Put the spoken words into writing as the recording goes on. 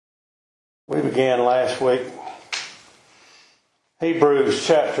We began last week Hebrews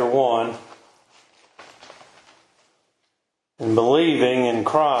chapter 1, and believing in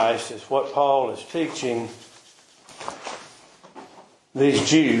Christ is what Paul is teaching these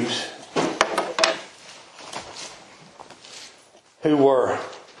Jews who were,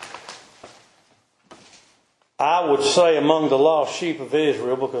 I would say, among the lost sheep of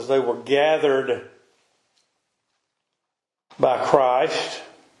Israel, because they were gathered by Christ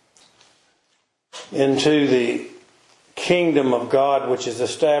into the kingdom of God which is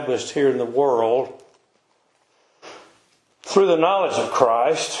established here in the world through the knowledge of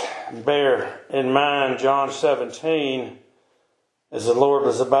Christ. Bear in mind John 17, as the Lord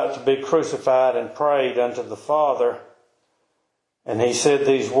was about to be crucified and prayed unto the Father, and he said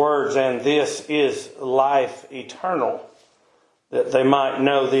these words, "And this is life eternal, that they might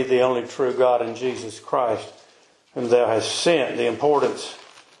know thee, the only true God, and Jesus Christ, whom thou hast sent." The importance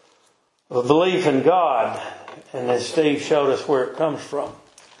of belief in God, and as Steve showed us where it comes from.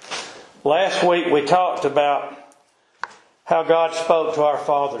 Last week we talked about how God spoke to our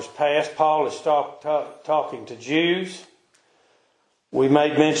fathers past. Paul is talking to Jews. We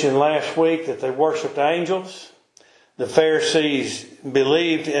made mention last week that they worshipped angels. The Pharisees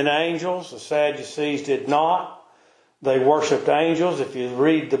believed in angels. The Sadducees did not. They worshipped angels. If you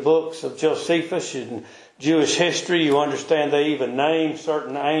read the books of Josephus in Jewish history, you understand they even named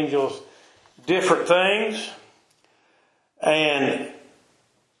certain angels different things. And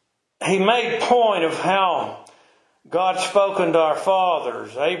he made point of how God spoken to our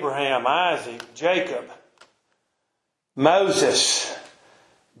fathers, Abraham, Isaac, Jacob, Moses,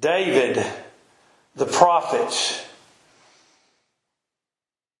 David, the prophets,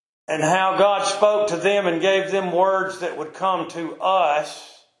 and how God spoke to them and gave them words that would come to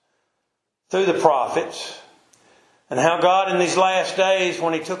us through the prophets. And how God in these last days,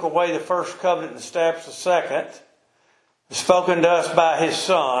 when He took away the first covenant and established the second, has spoken to us by His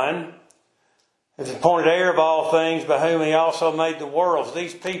Son, as the appointed heir of all things, by whom He also made the worlds.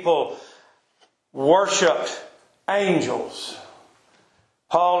 These people worshipped angels.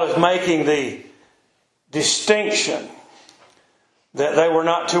 Paul is making the distinction that they were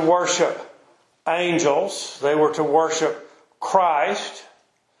not to worship angels. They were to worship Christ,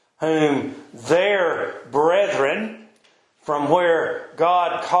 whom their brethren, from where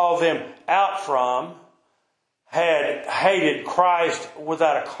God called them out from, had hated Christ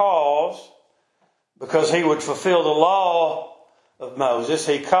without a cause, because He would fulfill the law of Moses.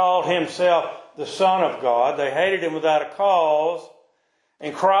 He called Himself the Son of God. They hated Him without a cause.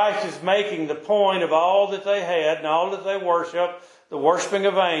 And Christ is making the point of all that they had and all that they worshiped, the worshiping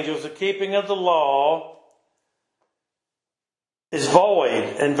of angels, the keeping of the law, is void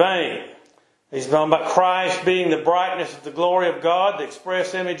and vain. He's talking about Christ being the brightness of the glory of God, the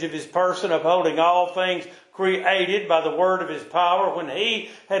express image of His person, upholding all things created by the word of His power, when He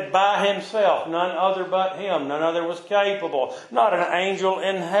had by Himself, none other but Him, none other was capable, not an angel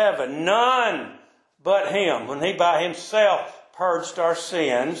in heaven, none but Him, when He by Himself purged our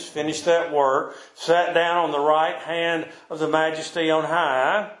sins, finished that work, sat down on the right hand of the Majesty on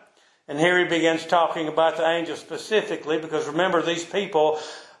high. And here he begins talking about the angels specifically, because remember, these people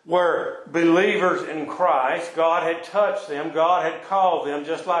were believers in Christ. God had touched them. God had called them.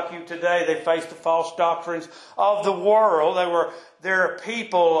 Just like you today, they faced the false doctrines of the world. Their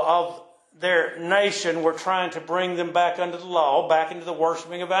people of their nation were trying to bring them back under the law, back into the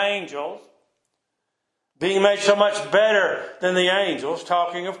worshiping of angels, being made so much better than the angels,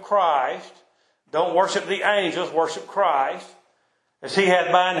 talking of Christ. Don't worship the angels, worship Christ, as He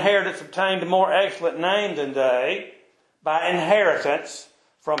had by inheritance obtained a more excellent name than they, by inheritance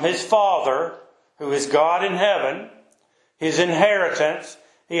from His Father, who is God in heaven. His inheritance,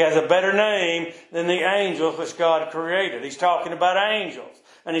 He has a better name than the angels which God created. He's talking about angels,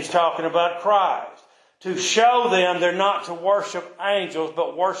 and He's talking about Christ, to show them they're not to worship angels,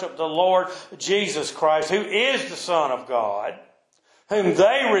 but worship the Lord Jesus Christ, who is the Son of God, whom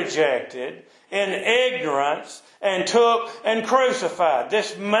they rejected in ignorance and took and crucified.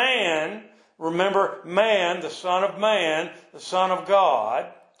 This man, remember, man, the Son of Man, the Son of God,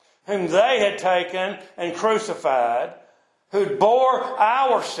 whom they had taken and crucified, who bore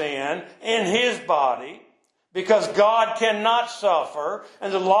our sin in His body, because God cannot suffer,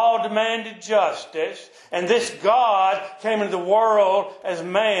 and the law demanded justice, and this God came into the world as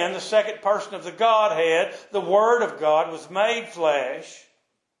man, the second person of the Godhead. The Word of God was made flesh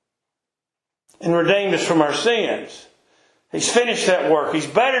and redeemed us from our sins. He's finished that work. He's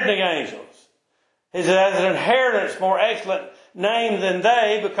better than the angels. He has an inheritance more excellent name than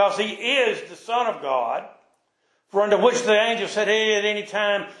they, because He is the Son of God, For unto which the angel said, Hey, at any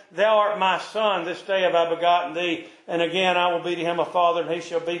time, thou art my son, this day have I begotten thee, and again I will be to him a father, and he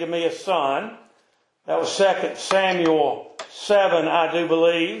shall be to me a son. That was 2 Samuel 7, I do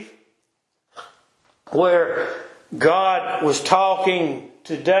believe, where God was talking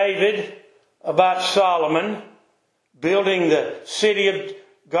to David about Solomon building the city of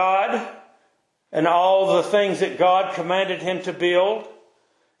God and all the things that God commanded him to build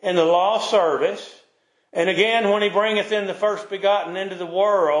in the law service. And again, when he bringeth in the first begotten into the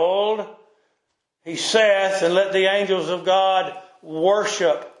world, he saith, and let the angels of God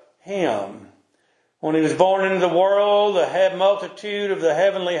worship him. When he was born into the world, the multitude of the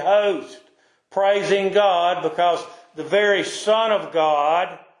heavenly host praising God, because the very Son of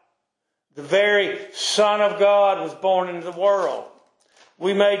God was born into the world.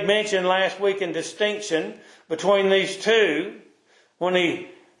 We made mention last week in distinction between these two. When he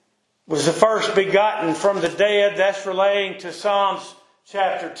was the first begotten from the dead, that's relating to Psalms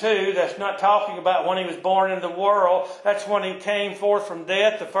chapter 2. That's not talking about when he was born into the world. That's when he came forth from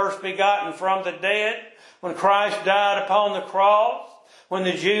death, the first begotten from the dead. When Christ died upon the cross, when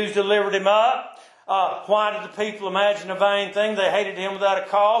the Jews delivered him up. Why did the people imagine a vain thing? They hated him without a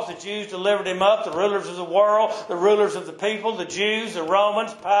cause. The Jews delivered him up, the rulers of the world, the rulers of the people, the Jews, the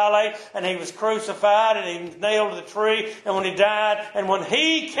Romans, Pilate, and he was crucified and he was nailed to the tree. And when he died, and when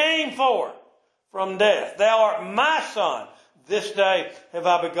he came forth from death, thou art my son, this day have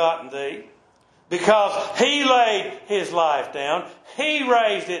I begotten thee. Because he laid his life down, he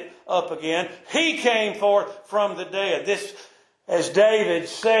raised it up again, he came forth from the dead. This, as David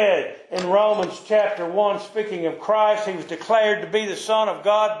said in Romans chapter 1, speaking of Christ, he was declared to be the Son of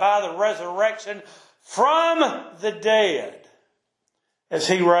God by the resurrection from the dead, as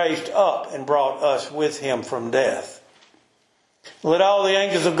he raised up and brought us with him from death. Let all the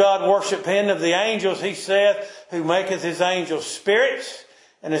angels of God worship him. Of the angels, he saith, who maketh his angels spirits,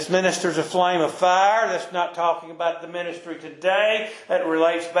 and his ministers a flame of fire. That's not talking about the ministry today. That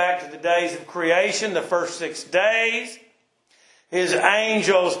relates back to the days of creation, the first 6 days. His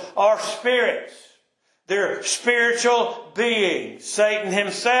angels are spirits. They're spiritual beings. Satan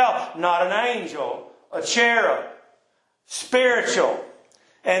himself, not an angel, a cherub. Spiritual.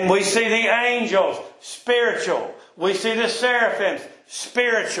 And we see the angels, spiritual. We see the seraphims,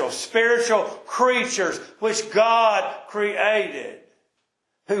 spiritual. Spiritual creatures which God created.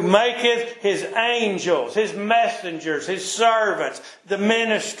 Who maketh his angels, his messengers, his servants, the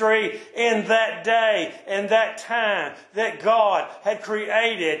ministry in that day and that time that God had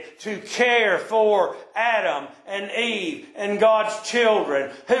created to care for Adam and Eve and God's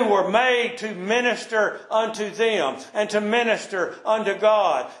children, who were made to minister unto them and to minister unto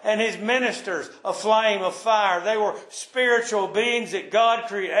God. And his ministers, a flame of fire. They were spiritual beings that God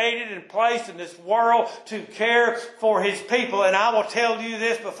created and placed in this world to care for his people. And I will tell you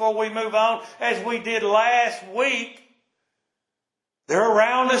this before we move on, as we did last week, they're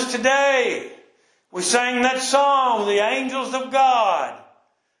around us today. We sang that song, The Angels of God.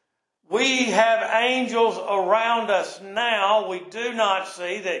 We have angels around us now. We do not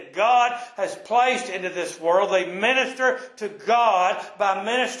see that God has placed into this world. They minister to God by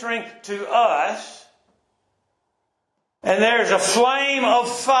ministering to us. And there's a flame of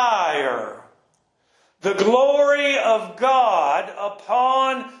fire. The glory of God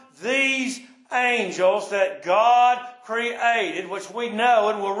upon these angels that God created, which we know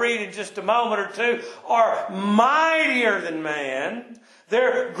and we'll read in just a moment or two, are mightier than man.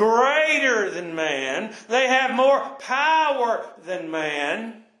 They're greater than man. They have more power than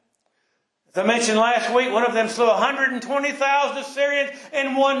man. As I mentioned last week, one of them slew 120,000 Assyrians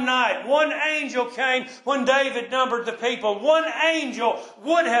in one night. One angel came when David numbered the people. One angel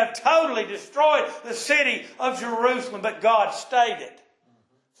would have totally destroyed the city of Jerusalem, but God stayed it.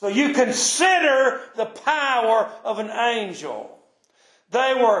 So you consider the power of an angel.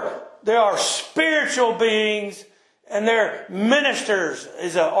 They are spiritual beings, and their ministers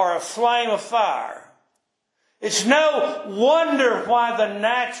are a flame of fire. It's no wonder why the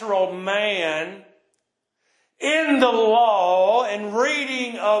natural man, in the law and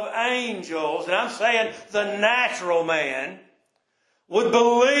reading of angels, and I'm saying the natural man, would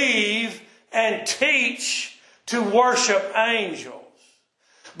believe and teach to worship angels.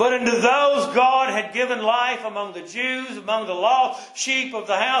 But unto those God had given life among the Jews, among the lost sheep of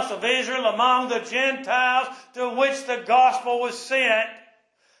the house of Israel, among the Gentiles to which the gospel was sent,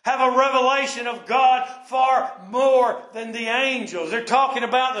 have a revelation of God far more than the angels. They're talking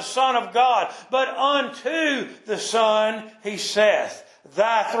about the Son of God. But unto the Son he saith,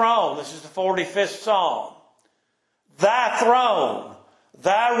 Thy throne, this is the 45th Psalm, Thy throne,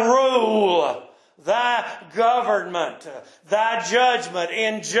 Thy rule, thy government, thy judgment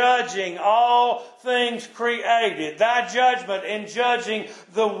in judging all things created, thy judgment in judging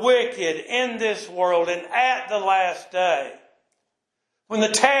the wicked in this world and at the last day, when the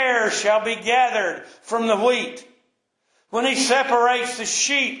tares shall be gathered from the wheat, when he separates the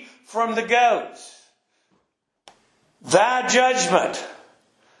sheep from the goats. Thy judgment,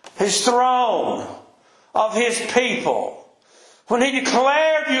 his throne of his people, when he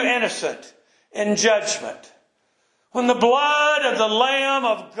declared you innocent in judgment, when the blood of the Lamb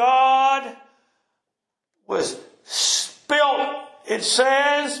of God was spilt, it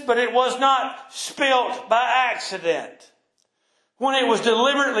says, but it was not spilt by accident. When it was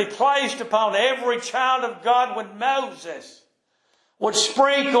deliberately placed upon every child of God, when Moses would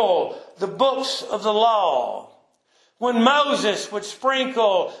sprinkle the books of the law, when Moses would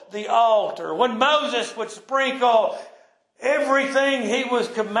sprinkle the altar, when Moses would sprinkle everything he was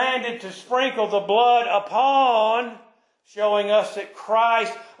commanded to sprinkle the blood upon, showing us that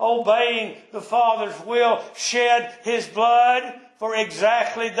Christ, obeying the Father's will, shed his blood for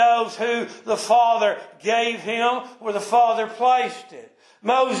exactly those who the Father gave him, where the Father placed it.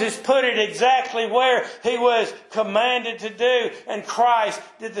 Moses put it exactly where he was commanded to do, and Christ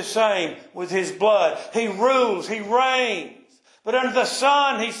did the same with his blood. He rules, he reigns. But under the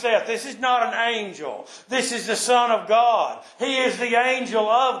Son, he saith, this is not an angel. This is the Son of God. He is the angel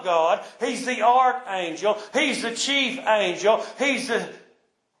of God. He's the archangel. He's the chief angel. He's the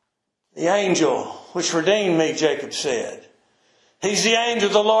angel which redeemed me, Jacob said. He's the angel.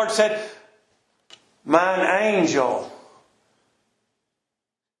 The Lord said, mine angel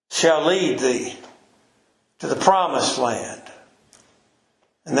shall lead thee to the promised land.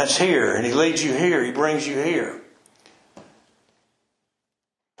 And that's here. And he leads you here. He brings you here.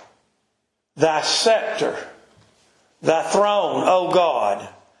 Thy scepter, thy throne, O God,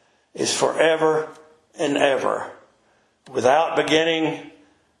 is forever and ever, without beginning,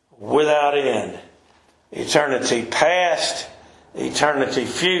 without end. Eternity past, eternity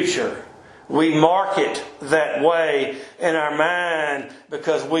future. We mark it that way in our mind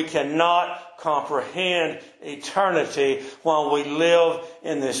because we cannot comprehend eternity while we live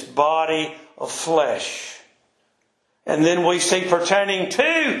in this body of flesh. And then we see pertaining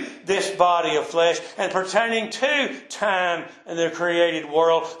to this body of flesh and pertaining to time in the created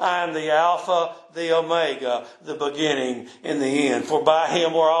world, I am the Alpha, the Omega, the beginning and the end. For by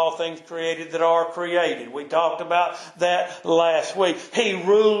him were all things created that are created. We talked about that last week. He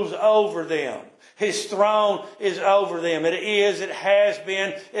rules over them. His throne is over them. It is, it has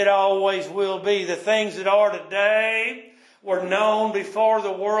been, it always will be. The things that are today were known before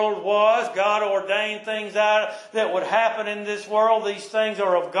the world was. God ordained things out that would happen in this world. These things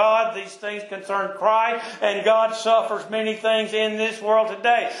are of God. These things concern Christ. And God suffers many things in this world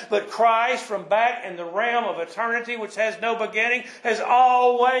today. But Christ, from back in the realm of eternity, which has no beginning, has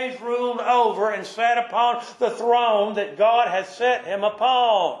always ruled over and sat upon the throne that God has set him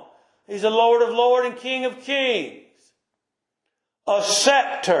upon. He's the Lord of lords and King of kings. A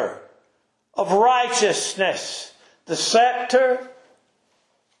scepter of righteousness. The scepter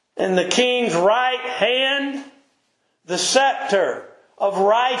in the king's right hand, the scepter of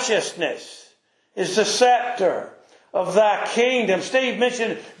righteousness is the scepter of thy kingdom. Steve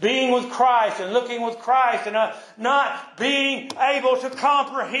mentioned being with Christ and looking with Christ and not being able to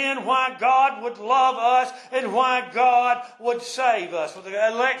comprehend why God would love us and why God would save us. Well, the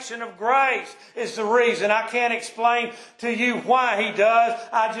election of grace is the reason. I can't explain to you why he does.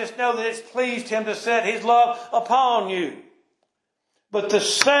 I just know that it's pleased him to set his love upon you. But the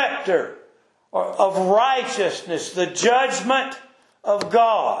scepter of righteousness, the judgment of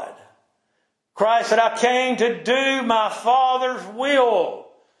God. Christ said, I came to do my Father's will.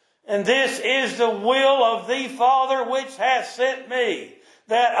 And this is the will of the Father which hath sent me,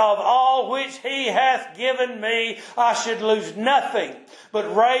 that of all which he hath given me, I should lose nothing,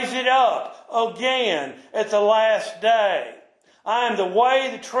 but raise it up again at the last day. I am the way,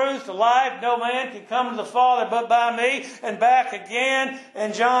 the truth, the life. No man can come to the Father but by me. And back again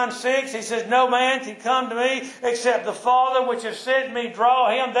in John 6, he says, no man can come to me except the Father which has sent me draw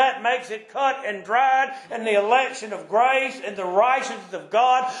him. That makes it cut and dried in the election of grace and the righteousness of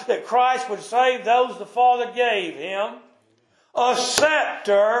God, that Christ would save those the Father gave him. A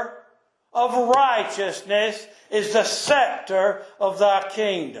scepter of righteousness is the scepter of thy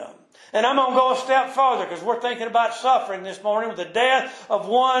kingdom. And I'm going to go a step further because we're thinking about suffering this morning with the death of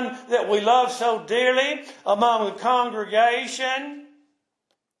one that we love so dearly among the congregation.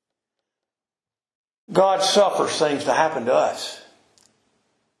 God suffers things to happen to us.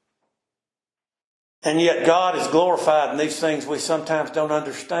 And yet God is glorified in these things we sometimes don't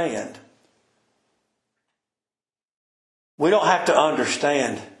understand. We don't have to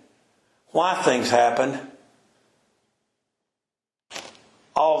understand why things happen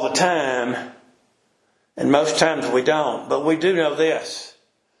all the time. And most times we don't. But we do know this,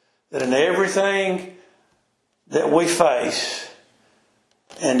 that in everything that we face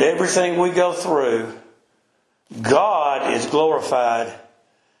and everything we go through, God is glorified,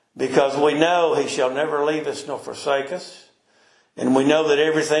 because we know He shall never leave us nor forsake us. And we know that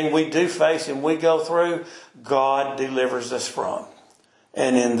everything we do face and we go through, God delivers us from.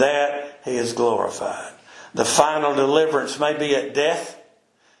 And in that He is glorified. The final deliverance may be at death,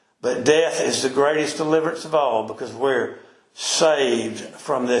 but death is the greatest deliverance of all, because we're saved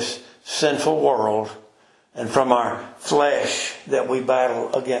from this sinful world and from our flesh that we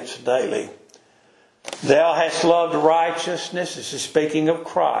battle against daily. Thou hast loved righteousness. This is speaking of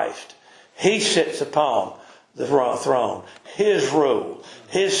Christ. He sits upon the throne. His rule.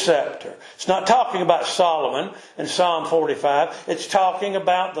 His scepter. It's not talking about Solomon in Psalm 45. It's talking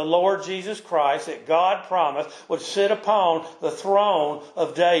about the Lord Jesus Christ that God promised would sit upon the throne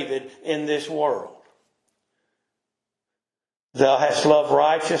of David in this world. Thou hast loved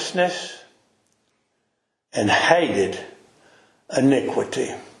righteousness and hated iniquity.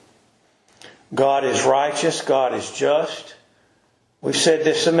 God is righteous. God is just. We've said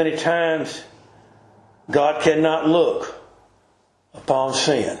this so many times. God cannot look upon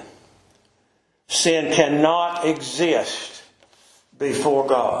sin. Sin cannot exist before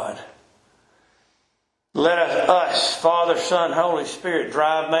God. Let us, Father, Son, Holy Spirit,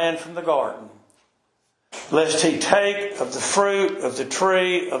 drive man from the garden, lest he take of the fruit of the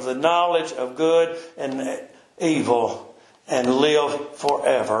tree of the knowledge of good and evil and live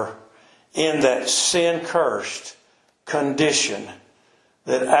forever in that sin-cursed condition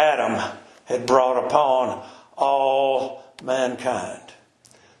that Adam had brought upon all mankind.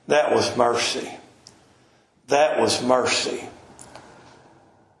 That was mercy. That was mercy.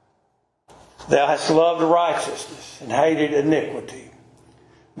 Thou hast loved righteousness and hated iniquity.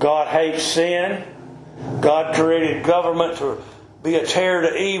 God hates sin. God created government to be a terror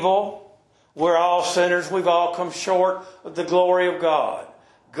to evil. We're all sinners. We've all come short of the glory of God.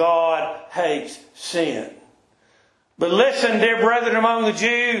 God hates sin. But listen, dear brethren among the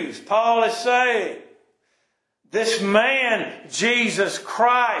Jews, Paul is saying, this man, Jesus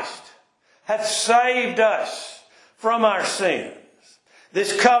Christ, hath saved us from our sins.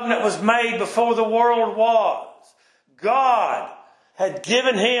 This covenant was made before the world was. God had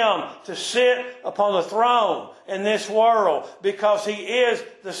given Him to sit upon the throne in this world because He is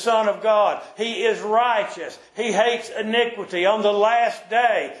the Son of God. He is righteous. He hates iniquity. On the last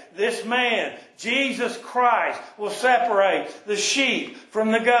day, this man, Jesus Christ, will separate the sheep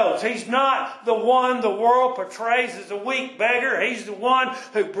from the goats. He's not the one the world portrays as a weak beggar. He's the one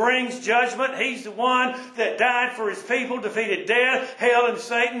who brings judgment. He's the one that died for His people, defeated death, hell, and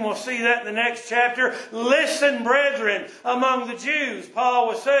Satan. We'll see that in the next chapter. Listen, brethren, among the Jews, Paul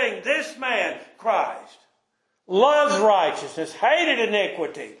was saying, this man, Christ, loves righteousness, hated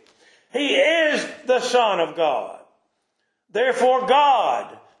iniquity. He is the Son of God. Therefore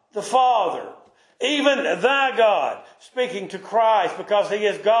God, the Father, even thy God, speaking to Christ, because He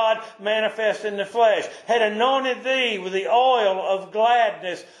is God manifest in the flesh, had anointed thee with the oil of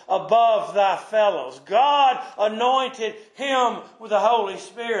gladness above thy fellows. God anointed Him with the Holy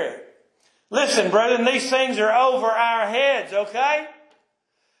Spirit. Listen, brethren, these things are over our heads, okay?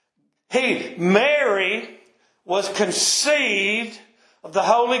 Mary was conceived of the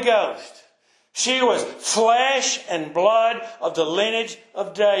Holy Ghost. She was flesh and blood of the lineage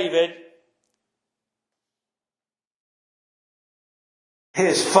of David.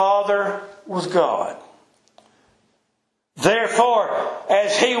 His father was God. Therefore,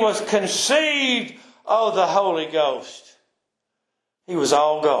 as he was conceived of the Holy Ghost, he was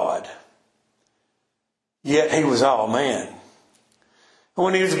all God. Yet he was all man.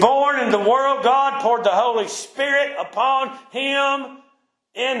 When he was born in the world, God poured the Holy Spirit upon him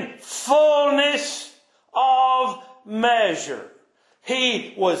in fullness of measure.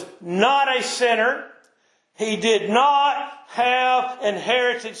 He was not a sinner. He did not have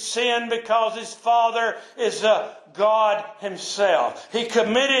inherited sin because his father is God Himself. He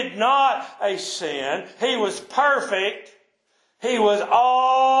committed not a sin. He was perfect. He was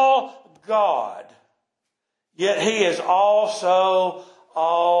all God. Yet He is also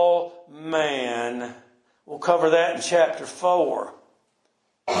all man. We'll cover that in chapter 4.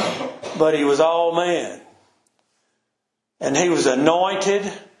 But He was all man. And He was anointed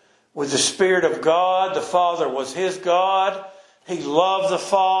with the Spirit of God. The Father was His God. He loved the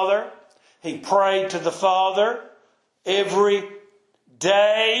Father. He prayed to the Father every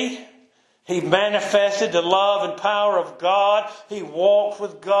day. He manifested the love and power of God. He walked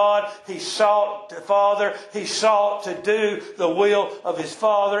with God. He sought the Father. He sought to do the will of His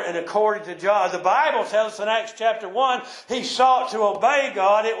Father. And according to John, the Bible tells us in Acts chapter 1, He sought to obey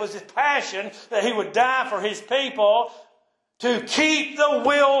God. It was His passion that He would die for His people, to keep the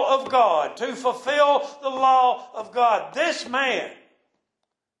will of God, to fulfill the law of God. This man,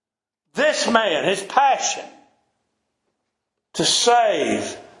 his passion to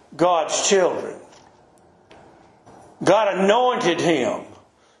save God's children. God anointed him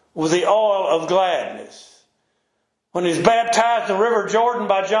with the oil of gladness. When he was baptized in the river Jordan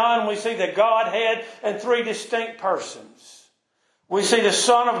by John, we see the Godhead and three distinct persons. We see the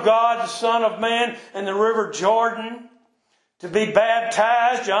Son of God, the Son of Man, in the river Jordan to be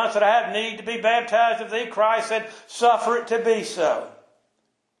baptized. John said, I have need to be baptized of thee. Christ said, suffer it to be so.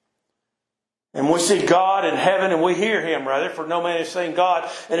 And we see God in heaven, and we hear Him, rather, for no man has seen God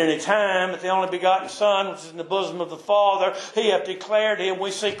at any time, but the only begotten Son, which is in the bosom of the Father, He hath declared Him.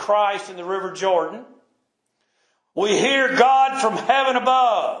 We see Christ in the river Jordan. We hear God from heaven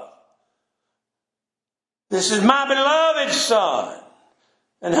above. This is my beloved Son,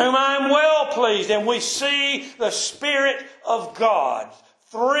 in whom I am well pleased. And we see the Spirit of God,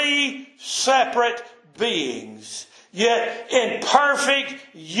 three separate beings, yet in perfect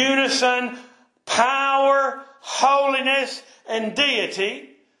unison, power, holiness, and deity.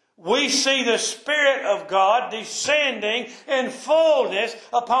 We see the Spirit of God descending in fullness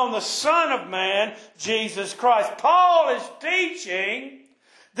upon the Son of Man, Jesus Christ. Paul is teaching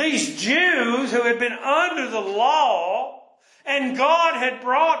these Jews who had been under the law, and God had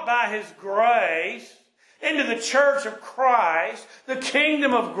brought by His grace into the church of Christ, the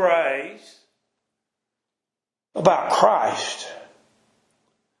kingdom of grace, about Christ.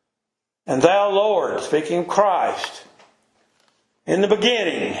 And thou, Lord, speaking of Christ, in the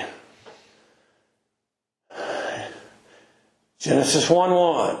beginning, Genesis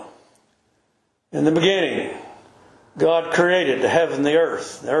 1:1, in the beginning, God created the heaven and the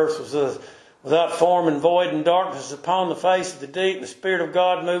earth. The earth was without form and void, and darkness upon the face of the deep. And the Spirit of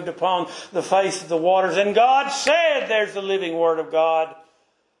God moved upon the face of the waters. And God said, there's the living Word of God,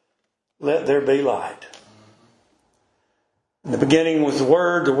 let there be light. In the beginning was the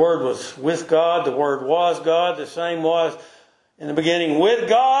Word was with God, the Word was God, the same was in the beginning with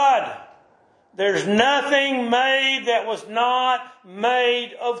God. There's nothing made that was not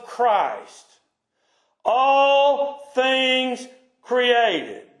made of Christ. All things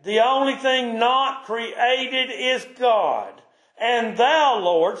created. The only thing not created is God. And thou,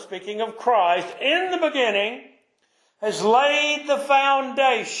 Lord, speaking of Christ, in the beginning, has laid the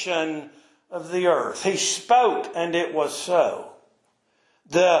foundation of the earth. He spoke, and it was so.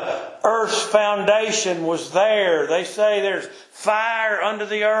 The earth's foundation was there. They say there's fire under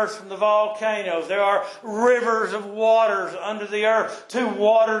the earth from the volcanoes. There are rivers of waters under the earth to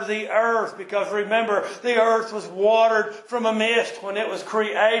water the earth. Because remember, the earth was watered from a mist when it was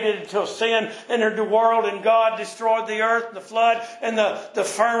created until sin entered the world and God destroyed the earth and the flood. And the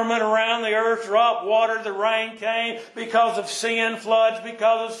firmament around the earth dropped water. The rain came because of sin. Floods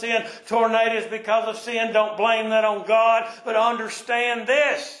because of sin. Tornadoes because of sin. Don't blame that on God, but understand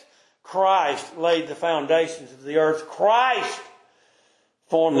this. Christ laid the foundations of the earth. Christ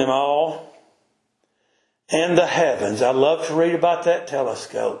formed them all. And the heavens. I love to read about that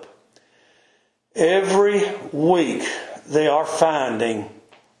telescope. Every week they are finding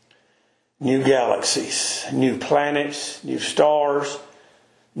new galaxies, new planets, new stars,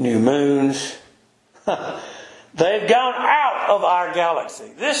 new moons. They've gone out of our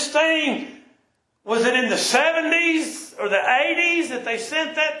galaxy. This thing, was it in the 70s or the 80s that they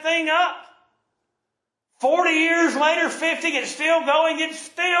sent that thing up? 40 years later, 50, it's still going. It's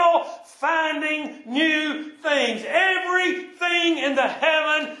still finding new things. Everything in the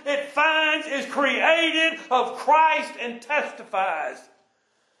heaven it finds is created of Christ and testifies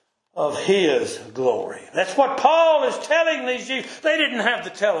of His glory. That's what Paul is telling these Jews. They didn't have the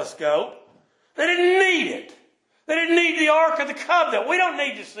telescope. They didn't need it. They didn't need the Ark of the Covenant. We don't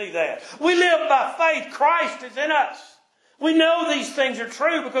need to see that. We live by faith. Christ is in us. We know these things are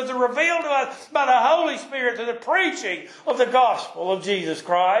true because they're revealed to us by the Holy Spirit through the preaching of the gospel of Jesus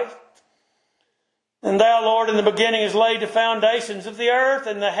Christ. And thou, Lord, in the beginning hast laid the foundations of the earth,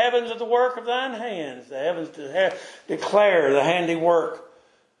 and the heavens are the work of thine hands. The heavens declare the handiwork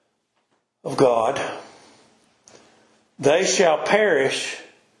of God. They shall perish,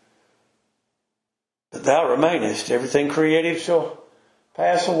 but thou remainest. Everything created shall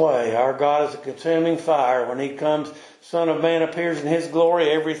pass away. Our God is a consuming fire. When He comes, Son of Man appears in His glory.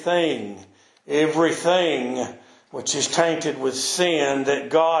 Everything which is tainted with sin that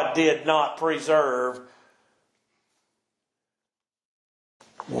God did not preserve,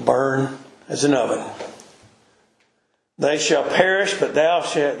 will burn as an oven. They shall perish, but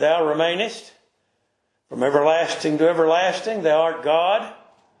thou remainest. From everlasting to everlasting thou art God,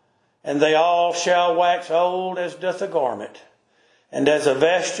 and they all shall wax old as doth a garment, and as a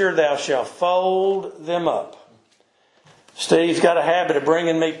vesture thou shalt fold them up. Steve's got a habit of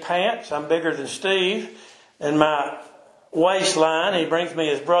bringing me pants. I'm bigger than Steve. And my waistline, he brings me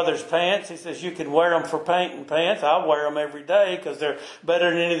his brother's pants. He says, you can wear them for painting pants. I'll wear them every day because they're better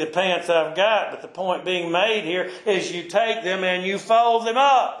than any of the pants I've got. But the point being made here is you take them and you fold them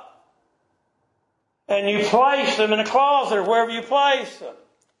up. And you place them in a closet or wherever you place them.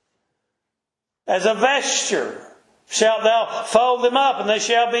 As a vesture shalt thou fold them up, and they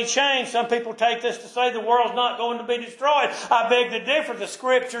shall be changed. Some people take this to say the world's not going to be destroyed. I beg to differ. The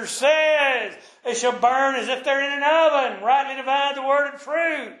Scripture says they shall burn as if they're in an oven, rightly divide the word of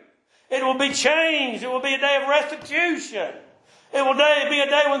truth. It will be changed. It will be a day of restitution. It will be a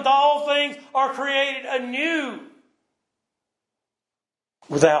day when all things are created anew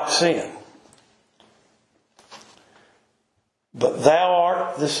without sin. But thou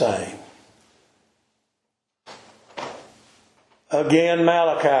art the same. Again,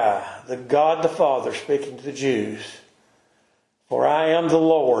 Malachi, the God the Father speaking to the Jews. For I am the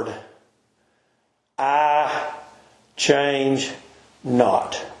Lord. I change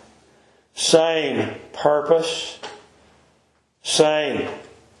not. Same purpose, same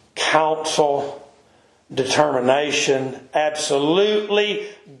counsel, determination. Absolutely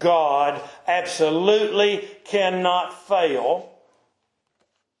God, absolutely cannot fail.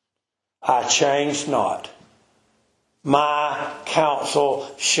 I change not. My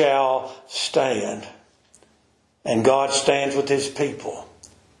counsel shall stand. And God stands with His people.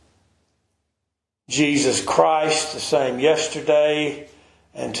 Jesus Christ, the same yesterday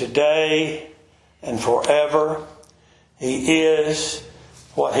and today and forever. He is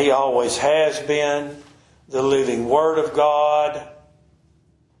what He always has been, the living Word of God,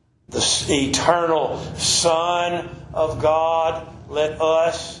 the eternal Son of God. Let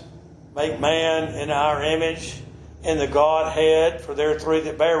us make man in our image. In the Godhead, for there are three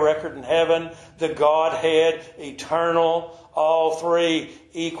that bear record in heaven. The Godhead, eternal, all three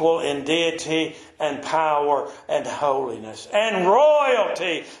equal in deity and power and holiness. And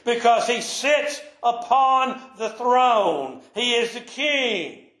royalty, because He sits upon the throne. He is the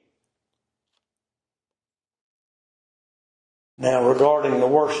King. Now regarding the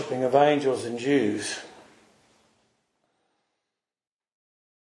worshiping of angels and Jews.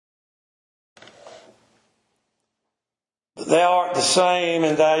 Thou art the same,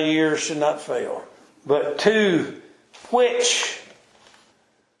 and thy years should not fail. But to which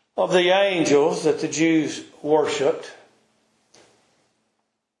of the angels that the Jews worshipped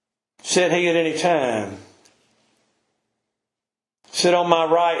said He at any time, sit on my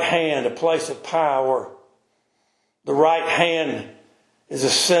right hand, a place of power. The right hand is a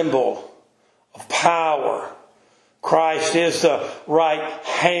symbol of power. Christ is the right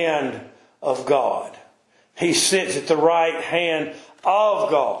hand of God. He sits at the right hand of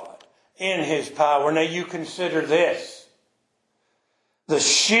God in His power. Now you consider this. The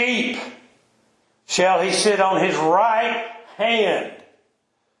sheep shall He sit on His right hand.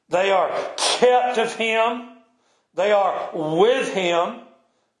 They are kept of Him. They are with Him.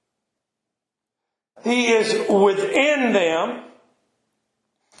 He is within them.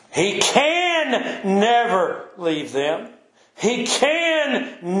 He can never leave them. He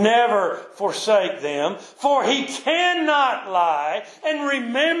can never forsake them, for He cannot lie. And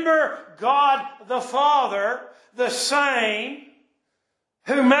remember God the Father, the same,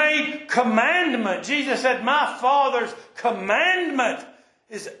 who made commandment. Jesus said, my Father's commandment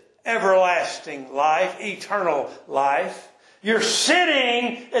is everlasting life, eternal life. You're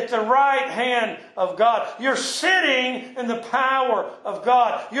sitting at the right hand of God. You're sitting in the power of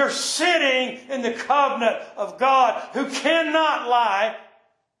God. You're sitting in the covenant of God, who cannot lie.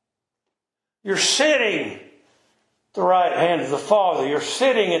 You're sitting at the right hand of the Father. You're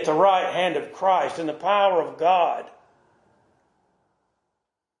sitting at the right hand of Christ in the power of God.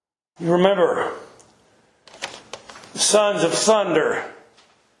 You remember the sons of thunder.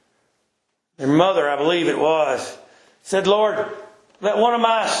 Their mother, I believe it was, said, Lord, let one of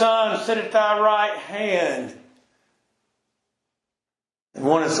my sons sit at thy right hand and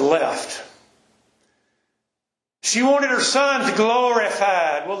one at the left. She wanted her sons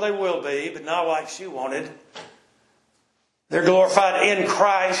glorified. Well, they will be, but not like she wanted. They're glorified in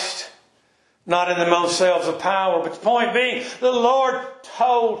Christ, not in themselves of power. But the point being, the Lord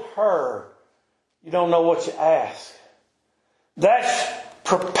told her you don't know what you ask. That's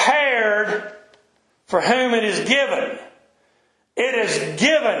prepared for whom it is given. It is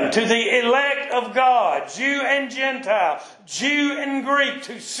given to the elect of God, Jew and Gentile, Jew and Greek,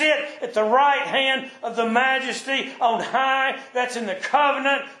 to sit at the right hand of the Majesty on high. That's in the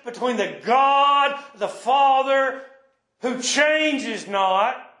covenant between the God, the Father, who changes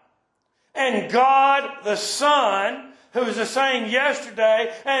not, and God, the Son, who is the same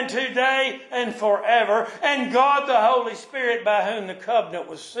yesterday and today and forever, and God, the Holy Spirit, by whom the covenant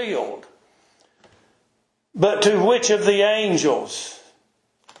was sealed. But to which of the angels,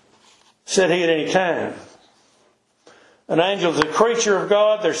 said he at any time? An angel is a creature of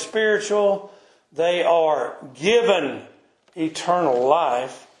God. They're spiritual. They are given eternal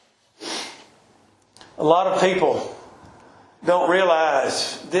life. A lot of people don't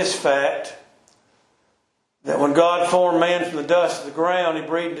realize this fact, that when God formed man from the dust of the ground, He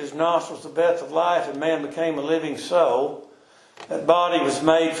breathed in his nostrils the breath of life, and man became a living soul. That body was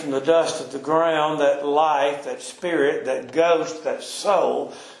made from the dust of the ground. That life, that spirit, that ghost, that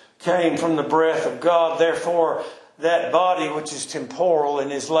soul came from the breath of God. Therefore, that body, which is temporal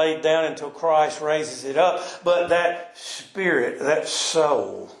and is laid down until Christ raises it up, but that spirit, that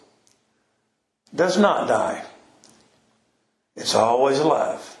soul, does not die. It's always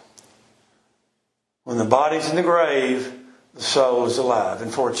alive. When the body's in the grave, the soul is alive.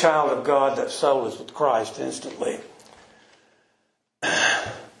 And for a child of God, that soul is with Christ instantly.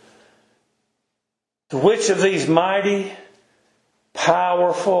 To which of these mighty,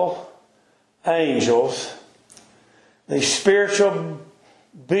 powerful angels, these spiritual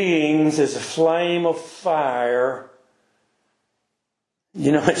beings as a flame of fire?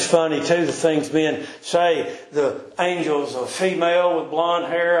 You know, it's funny too, the things being, say, the angels, a female with blonde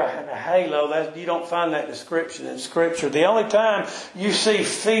hair and a halo. You don't find that description in Scripture. The only time you see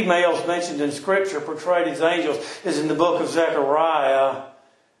females mentioned in Scripture portrayed as angels is in the book of Zechariah,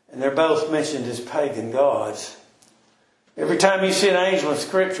 and they're both mentioned as pagan gods. Every time you see an angel in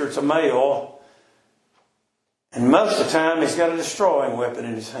Scripture, it's a male, and most of the time he's got a destroying weapon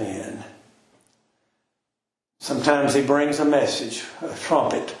in his hand. Sometimes he brings a message, a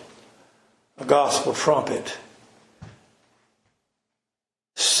trumpet, a gospel trumpet.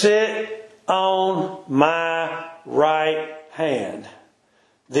 Sit on my right hand.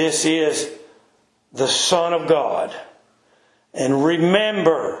 This is the Son of God. And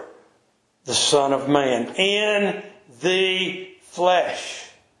remember the Son of Man in the flesh.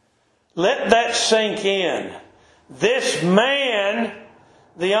 Let that sink in. This man,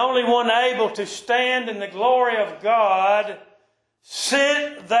 the only one able to stand in the glory of God,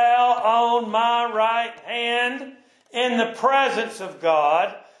 sit thou on my right hand in the presence of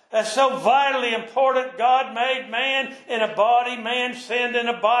God. That's so vitally important. God made man in a body. Man sinned in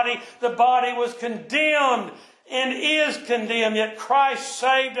a body. The body was condemned and is condemned. Yet Christ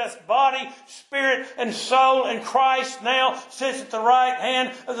saved us body, spirit, and soul. And Christ now sits at the right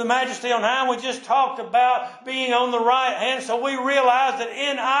hand of the Majesty on high. And we just talked about being on the right hand. So we realize that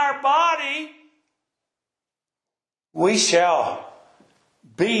in our body, we shall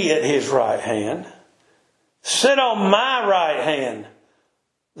be at His right hand. Sit on my right hand,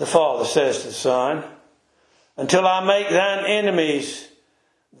 the Father says to the Son, until I make thine enemies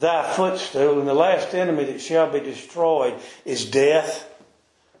thy footstool. And the last enemy that shall be destroyed is death.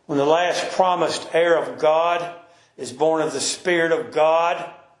 When the last promised heir of God is born of the Spirit of God,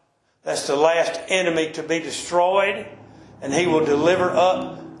 that's the last enemy to be destroyed, and He will deliver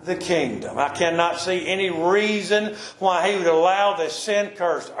up the kingdom. I cannot see any reason why He would allow this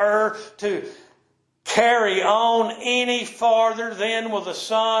sin-cursed earth to carry on any farther than will the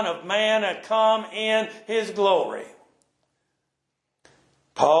Son of Man come in His glory.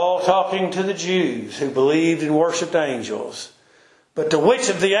 Paul talking to the Jews who believed and worshipped angels. But to which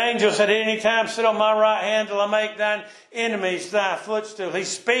of the angels at any time sit on my right hand till I make thine enemies thy footstool? He's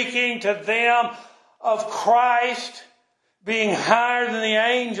speaking to them of Christ being higher than the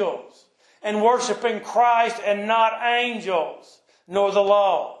angels and worshiping Christ and not angels, nor the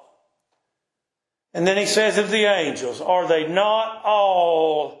law. And then he says of the angels, are they not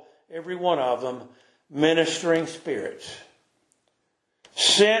all, every one of them, ministering spirits,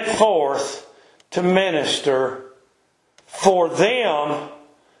 sent forth to minister for them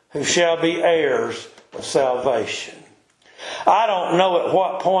who shall be heirs of salvation? I don't know at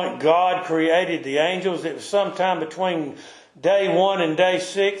what point God created the angels. It was sometime between day 1 and day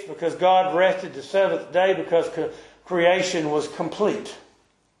 6, because God rested the seventh day because creation was complete.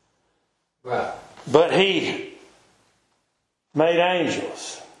 Right. But He made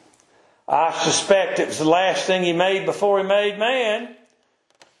angels. I suspect it was the last thing He made before He made man,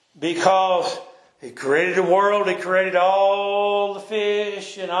 because He created the world. He created all the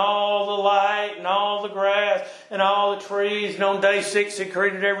fish and all the light and all the grass and all the trees. And on day 6, He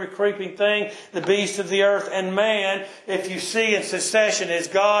created every creeping thing, the beasts of the earth and man. If you see in succession, as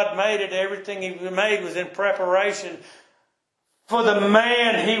God made it, everything He made was in preparation for the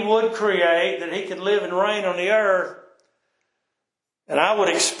man He would create, that he could live and reign on the earth. And I would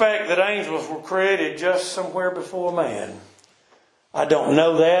expect that angels were created just somewhere before man. I don't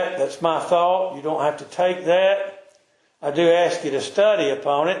know that. That's my thought. You don't have to take that. I do ask you to study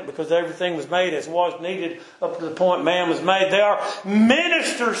upon it, because everything was made as was needed up to the point man was made. They are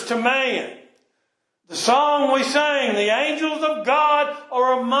ministers to man. The song we sang, the angels of God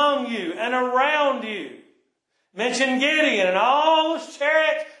are among you and around you. Mention Gideon and all those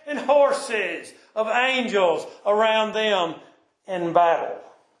chariots and horses of angels around them in battle.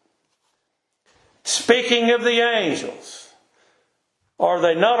 Speaking of the angels, are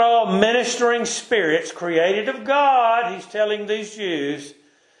they not all ministering spirits created of God, He's telling these Jews,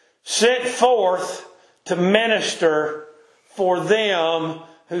 sent forth to minister for them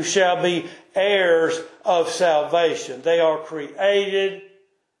who shall be heirs of salvation? They are created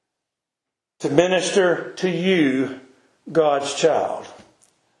to minister to you, God's child.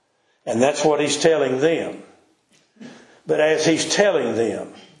 And that's what He's telling them. But as He's telling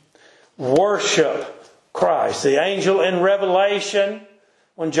them, worship Christ. The angel in Revelation,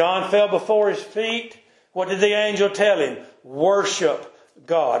 when John fell before His feet, what did the angel tell him? Worship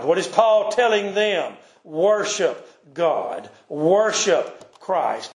God. What is Paul telling them? Worship God. Worship Christ.